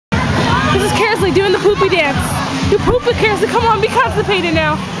This is Kersley doing the poopy dance. You poop with Kersley. Come on, be constipated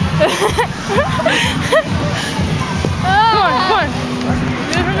now. Come on, come on.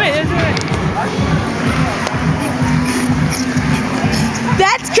 Do it for me, do it for me.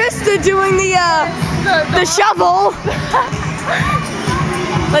 That's Krista doing the shovel.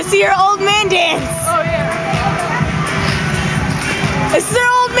 Let's see her old man dance. Oh yeah. This is her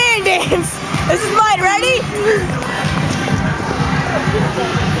old man dance. This is mine. Ready?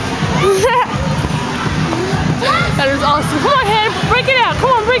 That is awesome. Come on, Hannah, break it out.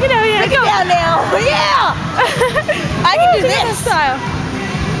 Come on, break it out. Yeah, break it down now. Yeah. I can do this style.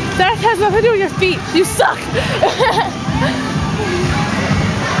 That has nothing to do with your feet. You suck.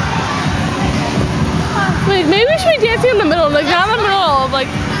 Wait, maybe we should be dancing in the middle, like not in the middle of like.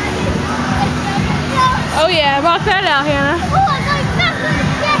 Oh yeah, rock that out, Hannah.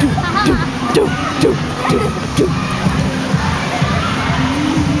 Do.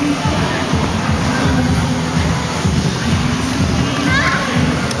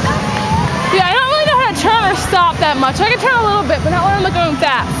 Yeah, I don't really know how to turn or stop that much. I can turn a little bit, but not when I'm like going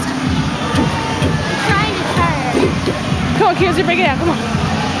fast. Trying to turn. Come on, kids, you break it out. Come on.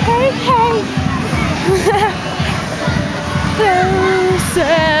 Hey, hey.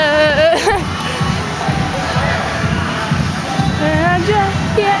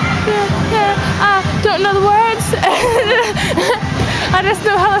 I don't know the words. I just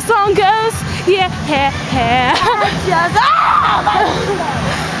know how the song goes. Yeah.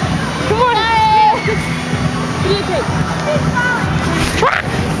 Come on.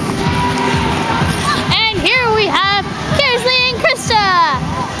 And here we have Kersley and Krista,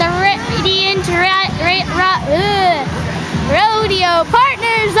 the rodeo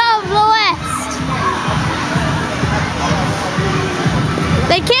partners of the West.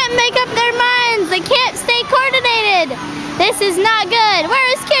 They can't make up their minds. They can't stay coordinated. This is not good. Where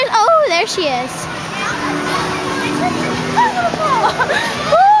is Kersley? Oh, there she is.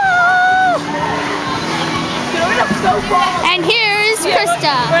 And here is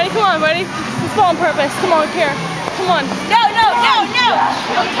Krista. Ready? Come on, ready? Let's fall on purpose. Come on, here. Come on. No.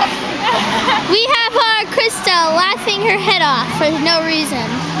 We have our Krista laughing her head off for no reason.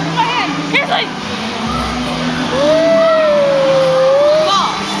 Kersley.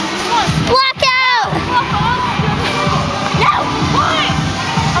 Block out! No! Why?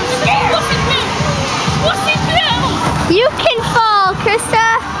 I'm scared. What's it do? You can fall, Krista.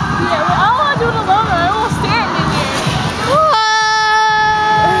 Yeah, well, I don't want to do it alone. I don't want to stare at me here.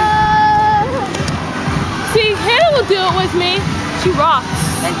 See, Hannah will do it with me. She rocks.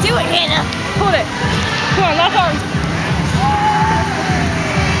 Then do it, Hannah. Hold it. Come on, lock arms.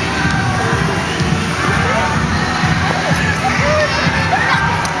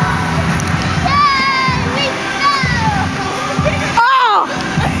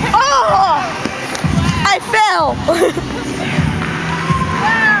 I fell.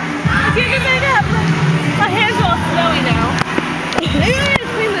 My hands are all snowy now. Maybe I need to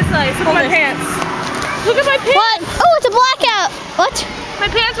clean this ice. Look at my pants. Look at my pants. What? Oh, it's a blackout. What? My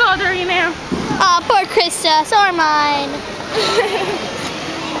pants are all dirty now. Oh, poor Krista. So are mine.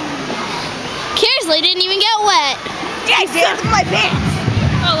 Kersley didn't even get wet. Yeah, I did. Look at my pants.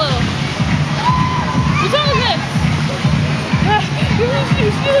 Oh, little. What's wrong with this? You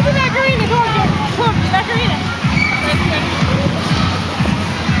look at that Macarena. Come on, come on, Macarena.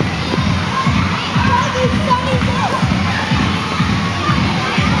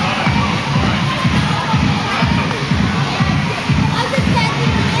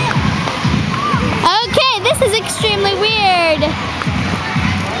 Okay, this is extremely weird.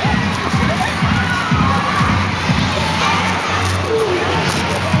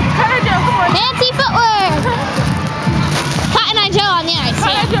 Fancy footwork. Cotton Eye Joe on the ice.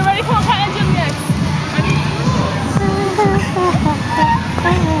 Cotton Eye Joe, ready? Come on, Cotton Eye Joe on the ice.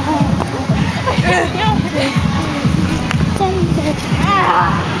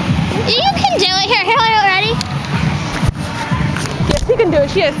 You can do it. Here, ready? Yes, she can do it.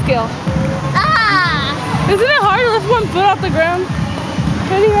 She has skill. Ah! Isn't it hard to lift one foot off the ground?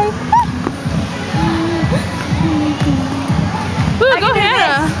 Ready? Ooh, go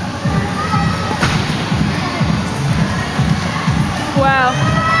Hannah. Wow,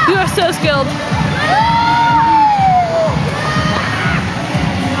 you are so skilled.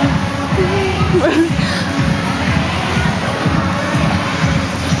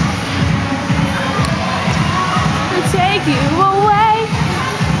 Take you away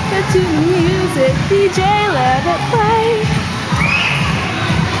to the music, DJ, let it play.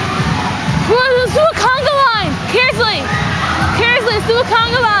 Let's do a conga line. Kersley, let's do a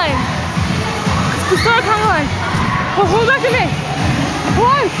conga line. Let's do a conga line. Oh, hold back to me. Come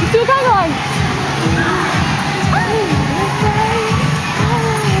on, let's do the conga line.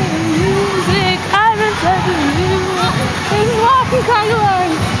 Music, I'm in love with you. It's walking conga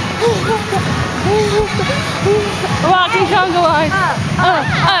line. Walking conga line.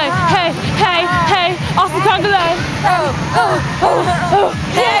 Hey, hey, hey, off the conga line.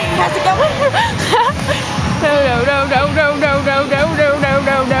 Hey, how's it going? No.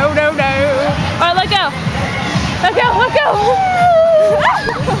 Alright, let go. Let go.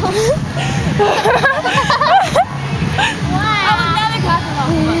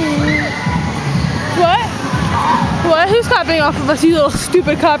 What? Who's copying off of us, you little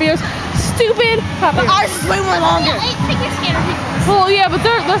stupid copiers? Stupid copiers. Ours is way more longer. Well, yeah, but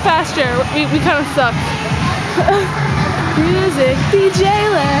they're faster. We kind of suck. Music, DJ,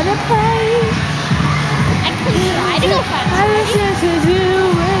 let it play. I to go fast. I listen to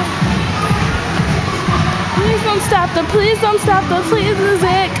you. Please don't stop the please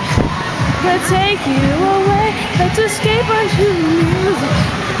music. Let's take you away. Let's escape onto music.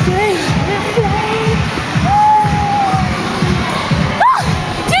 Play, play.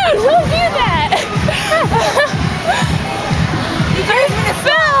 Dude, don't do that. You guys gonna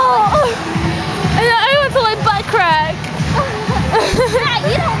fell. And I went to like butt crack. Yeah,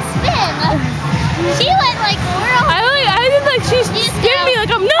 you don't spin. She went like real. I did like she spin me like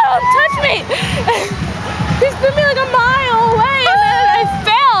no, don't touch me. She spin me like a mile away and then I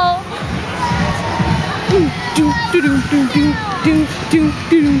fell.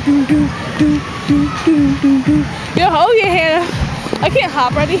 Yo, oh yeah, Hannah. I can't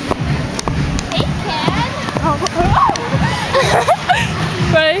hop. Ready? They can.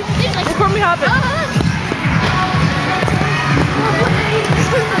 Ready? Record me hopping.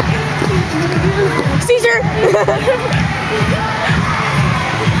 Caesar!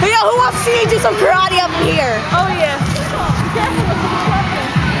 Yo, who wants to see me do some karate up in here? Oh yeah.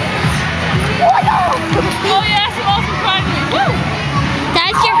 Oh yeah, some awesome karate moves. Woo!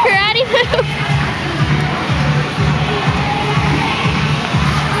 That's your karate move.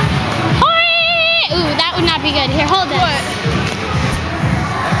 Ooh, that would not be good. Here, hold this. What?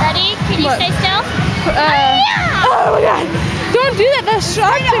 Ready? Can you What? stay still? Yeah. Oh my god! Don't do that. That's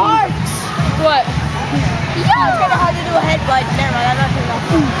shocking. What? It's kind of hard to do a headbutt. Never mind, I'm not doing that.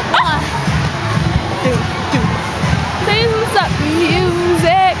 Play some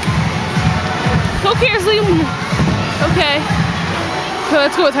music. Go, Kersley. Okay. So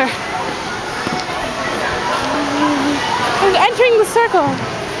let's go with her. I'm entering the circle.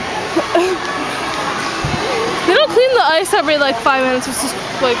 They don't clean the ice every like 5 minutes. It's just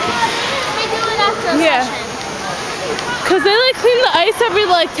like. They do it after a Yeah. session. Cause they like clean the ice every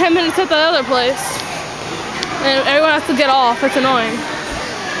like 10 minutes at the other place. And everyone has to get off. It's annoying.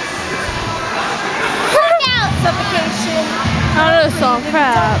 Workout. Suffocation. I don't know this song.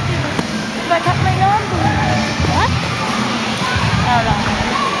 Crap. If I cut my arm. What? I don't know.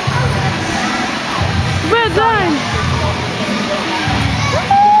 We're done.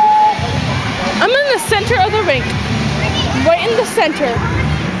 I'm in the center of the rink. Right in the center.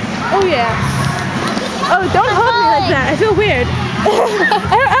 Oh yeah. Oh, don't hold me like that. I feel weird.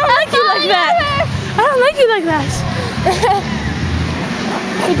 I don't like you like that. I don't like you like that.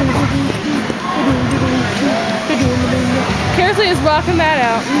 Kersley is rocking that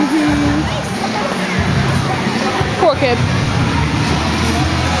out. Poor kid.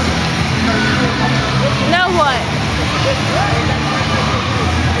 Now what?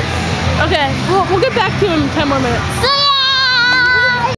 Okay, we'll get back to him in 10 more minutes.